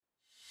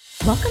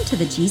Welcome to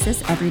the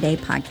Jesus Everyday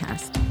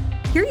podcast.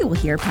 Here you will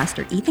hear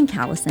Pastor Ethan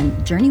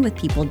Callison journey with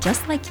people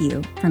just like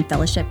you from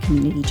Fellowship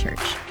Community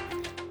Church.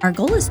 Our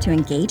goal is to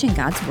engage in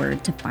God's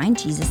Word to find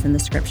Jesus in the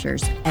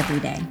Scriptures every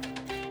day.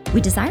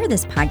 We desire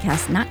this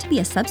podcast not to be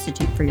a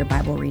substitute for your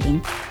Bible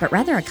reading, but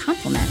rather a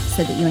complement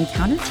so that you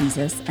encounter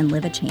Jesus and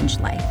live a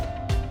changed life.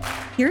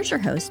 Here's your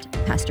host,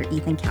 Pastor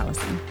Ethan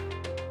Callison.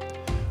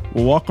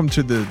 Well, welcome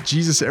to the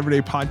Jesus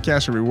Everyday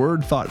podcast. Every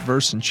word, thought,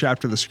 verse, and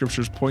chapter of the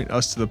Scriptures point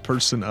us to the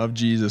person of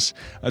Jesus.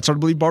 It's hard to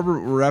believe,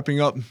 Barbara, we're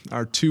wrapping up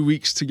our 2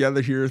 weeks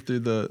together here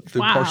through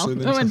partially.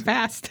 Wow, going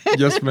fast.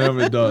 Yes, ma'am,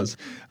 it does.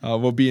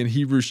 We'll be in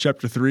Hebrews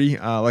chapter 3.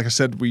 Like I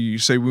said, we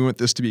want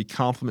this to be a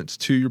complement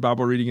to your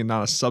Bible reading and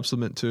not a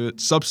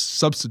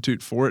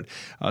substitute for it.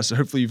 So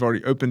hopefully you've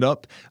already opened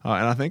up.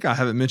 And I think I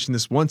haven't mentioned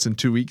this once in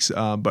 2 weeks,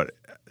 but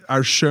in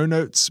our show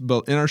notes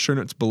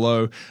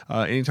below,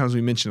 anytime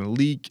we mention a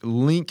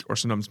link or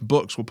sometimes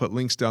books, we'll put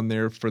links down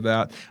there for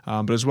that.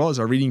 But as well as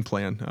our reading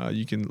plan,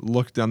 you can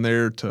look down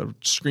there to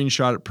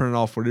screenshot it, print it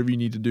off, whatever you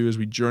need to do as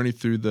we journey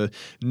through the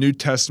New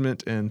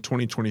Testament in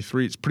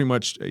 2023. It's pretty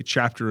much a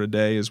chapter a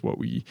day is what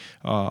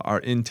our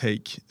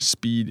intake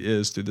speed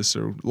is through this. So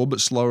a little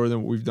bit slower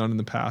than what we've done in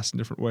the past in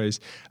different ways.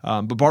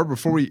 But Barbara,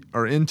 before we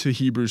are into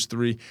Hebrews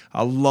 3,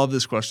 I love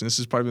this question. This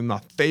is probably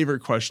my favorite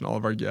question of all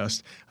of our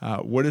guests.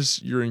 What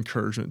is your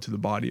encouragement to the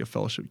body of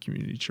Fellowship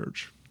Community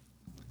Church?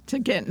 To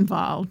get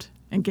involved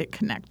and get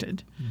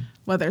connected,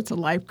 whether it's a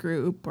life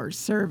group or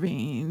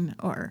serving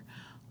or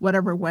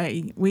whatever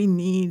way, we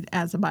need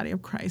as a body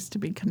of Christ to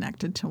be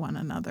connected to one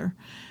another.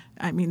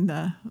 I mean,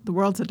 the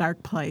world's a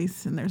dark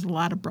place and there's a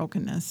lot of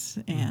brokenness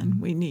and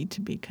we need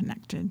to be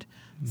connected.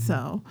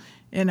 So,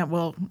 and it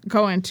will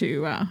go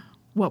into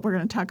what we're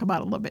going to talk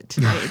about a little bit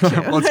today, too.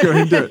 Let's go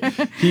ahead and do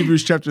it.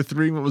 Hebrews chapter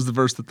 3, what was the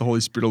verse that the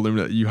Holy Spirit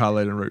illuminated that you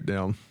highlighted and wrote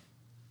down?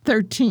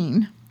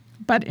 13,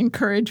 but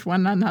encourage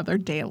one another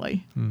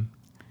daily,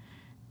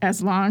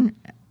 as long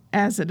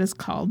as it is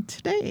called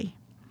today,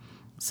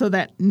 so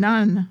that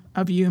none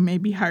of you may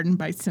be hardened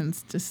by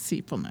sin's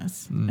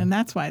deceitfulness. And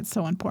that's why it's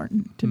so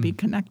important to be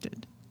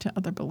connected to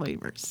other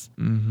believers.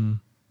 Mm-hmm.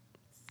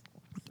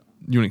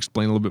 You want to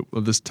explain a little bit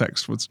of this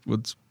text? What's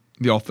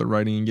the author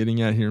writing and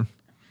getting at here?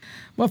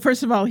 Well,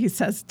 first of all, he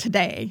says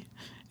today.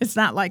 It's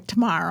not like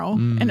tomorrow,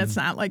 and it's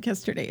not like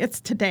yesterday.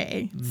 It's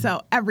today.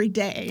 So every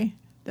day.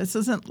 This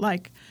isn't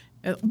like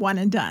one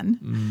and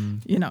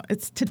done. You know,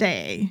 it's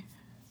today.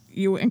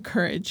 You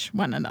encourage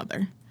one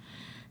another.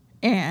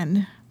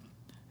 And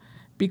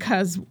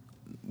because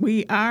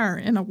we are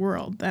in a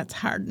world that's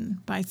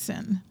hardened by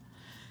sin,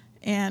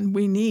 and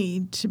we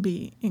need to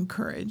be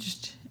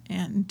encouraged.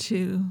 And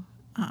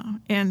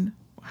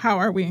how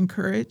are we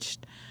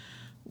encouraged?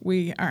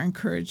 We are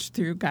encouraged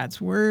through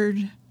God's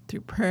Word,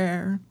 through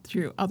prayer,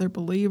 through other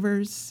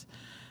believers,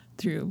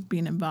 through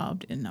being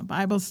involved in a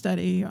Bible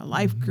study, a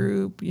life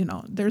group. You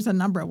know, there's a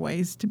number of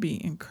ways to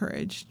be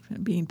encouraged,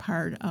 being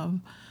part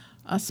of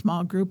a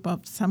small group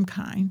of some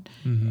kind,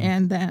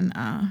 and then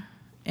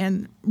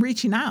and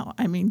reaching out.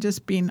 I mean,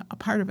 just being a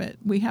part of it,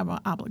 we have an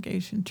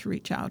obligation to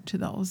reach out to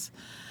those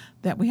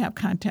that we have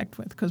contact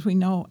with because we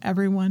know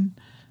everyone's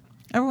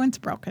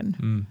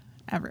broken.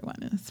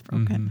 Everyone is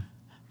broken,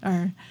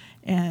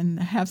 and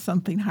have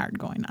something hard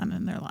going on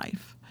in their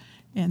life,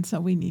 and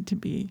so we need to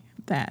be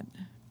that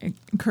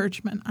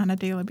encouragement on a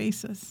daily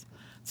basis.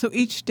 So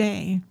each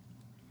day,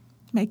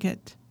 make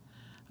it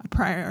a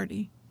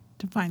priority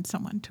to find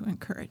someone to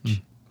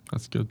encourage.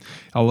 That's good.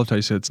 I love how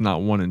you said it's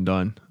not one and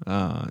done,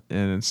 and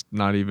it's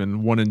not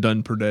even one and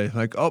done per day.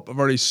 Like, I've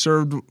already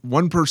served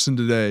one person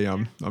today.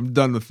 I'm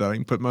done with that. I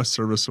can put my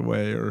service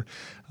away,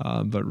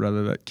 but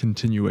rather that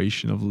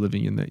continuation of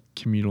living in that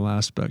communal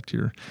aspect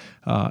here.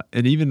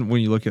 And even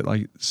when you look at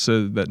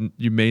so that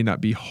you may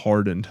not be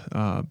hardened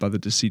by the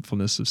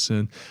deceitfulness of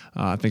sin.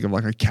 Think of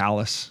like a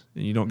callus,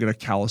 and you don't get a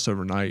callus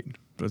overnight,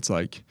 but it's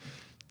like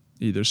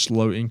either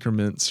slow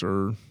increments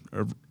or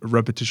a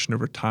repetition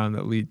over time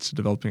that leads to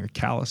developing a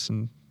callus,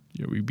 and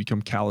we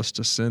become callous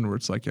to sin. Where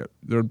it's like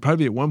there would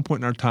probably be at one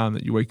point in our time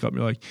that you wake up and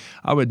you're like,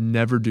 I would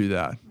never do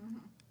that,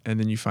 and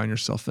then you find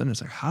yourself in.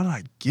 It's like, how did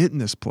I get in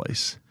this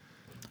place?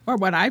 Or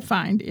what I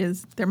find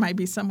is there might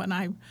be someone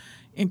I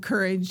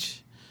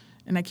encourage,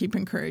 and I keep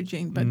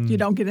encouraging, but you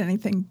don't get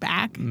anything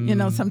back. You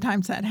know,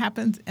 sometimes that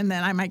happens, and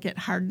then I might get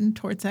hardened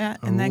towards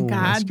that, and then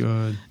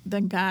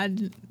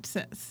God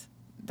says,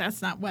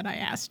 that's not what I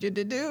asked you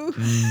to do.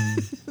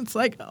 It's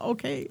like,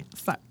 okay,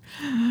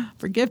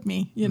 forgive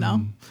me,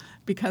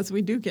 because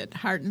we do get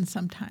hardened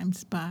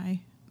sometimes by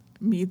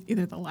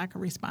either the lack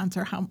of response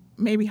or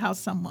how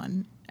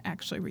someone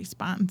actually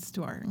responds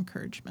to our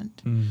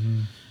encouragement.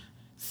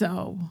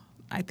 So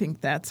I think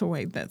that's a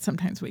way that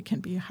sometimes we can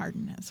be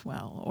hardened as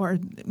well. Or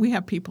we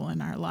have people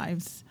in our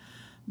lives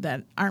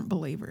that aren't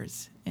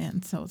believers,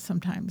 and so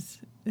sometimes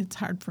it's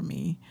hard for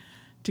me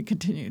to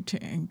continue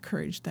to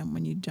encourage them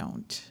when you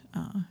don't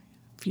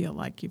feel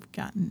like you're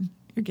getting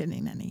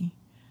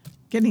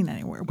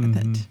anywhere with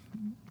it.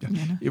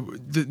 Yeah.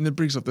 It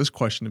brings up this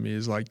question to me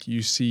is like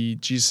you see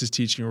Jesus'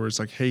 teaching where it's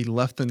like, hey,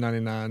 left the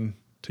 99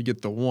 to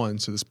get the one.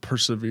 So this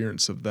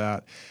perseverance of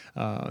that,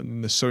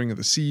 and the sowing of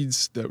the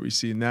seeds that we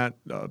see in that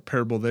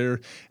parable there.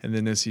 And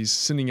then as he's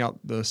sending out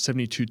the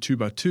 72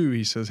 2x2,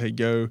 he says, hey,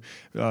 go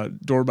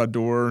door by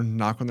door,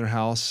 knock on their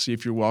house, see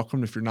if you're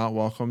welcome. If you're not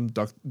welcome,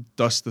 knock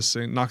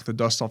the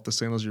dust off the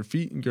sandals of your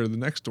feet and go to the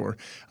next door.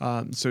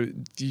 So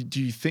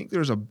do you think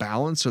there's a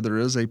balance, or there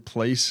is a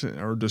place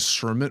or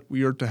discernment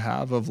we are to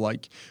have of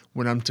like,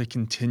 when I'm to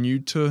continue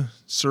to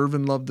serve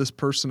and love this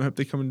person, I hope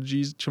they come into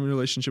a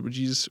relationship with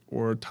Jesus,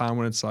 or a time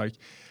when it's like,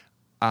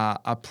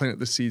 I planted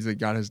the seeds that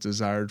God has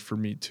desired for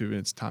me to, and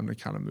it's time to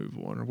kind of move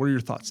on? Or what are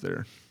your thoughts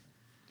there?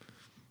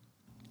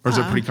 Or is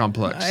it pretty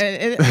complex?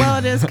 Well,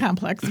 it is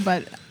complex,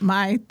 but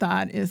my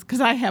thought is,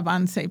 because I have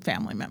unsaved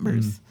family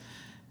members,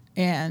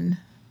 and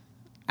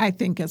I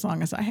think as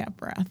long as I have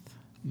breath,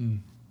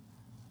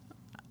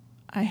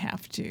 I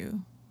have to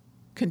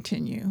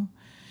continue,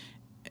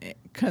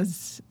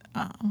 because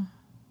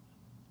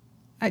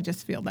I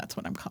just feel that's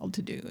what I'm called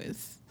to do,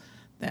 is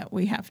that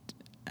we have to,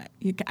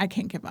 I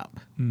can't give up.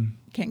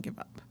 Can't give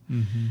up.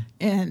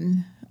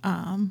 And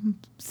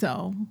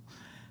so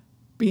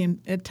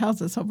it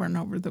tells us over and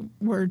over the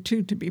word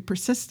too, to be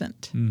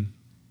persistent.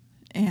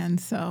 And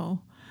so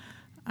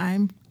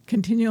I'm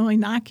continually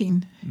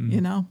knocking,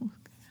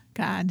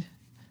 God,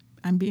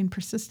 I'm being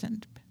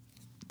persistent.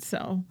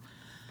 So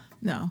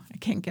no, I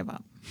can't give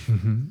up.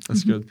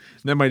 That's good.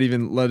 And that might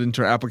even lead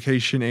into our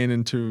application and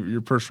into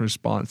your personal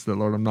response that,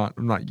 Lord, I'm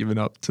not giving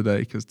up today,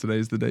 because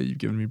today's the day you've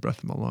given me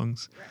breath in my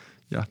lungs. Right.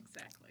 Yeah.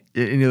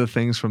 Exactly. Any other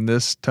things from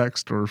this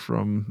text or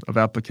of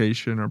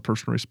application or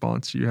personal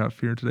response you have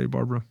here today,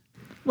 Barbara?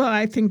 Well,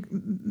 I think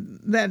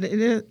that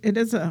it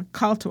is a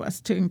call to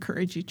us to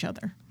encourage each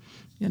other,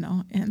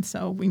 and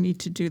so we need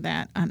to do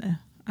that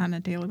on a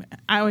daily basis.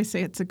 I always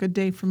say it's a good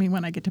day for me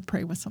when I get to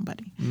pray with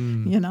somebody,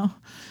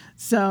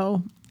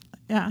 So,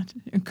 yeah,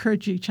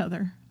 encourage each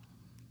other.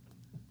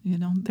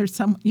 There's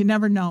you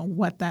never know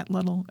what that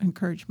little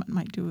encouragement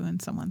might do in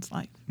someone's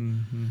life.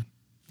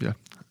 Yeah,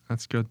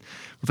 that's good.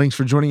 Well, thanks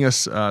for joining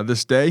us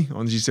this day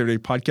on the Jesus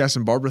Everyday Podcast.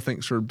 And Barbara,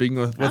 thanks for being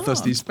with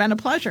us. It's been a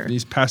pleasure.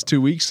 These past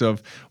 2 weeks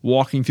of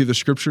walking through the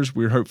Scriptures.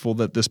 We're hopeful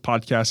that this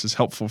podcast is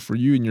helpful for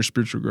you in your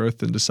spiritual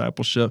growth and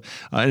discipleship.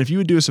 And if you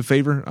would do us a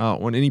favor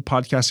on any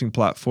podcasting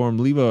platform,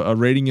 leave a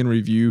rating and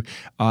review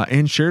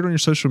and share it on your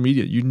social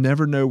media. You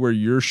never know where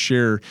your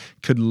share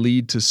could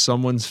lead to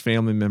someone's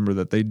family member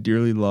that they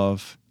dearly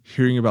love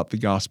hearing about the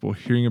gospel,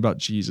 hearing about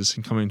Jesus,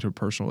 and coming to a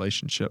personal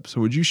relationship.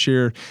 So would you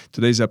share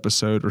today's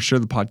episode, or share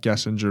the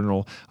podcast in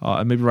general,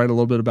 and maybe write a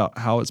little bit about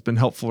how it's been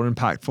helpful or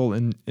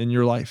impactful in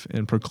your life,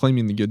 and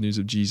proclaiming the good news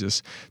of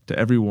Jesus to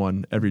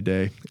everyone, every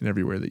day, and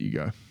everywhere that you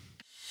go.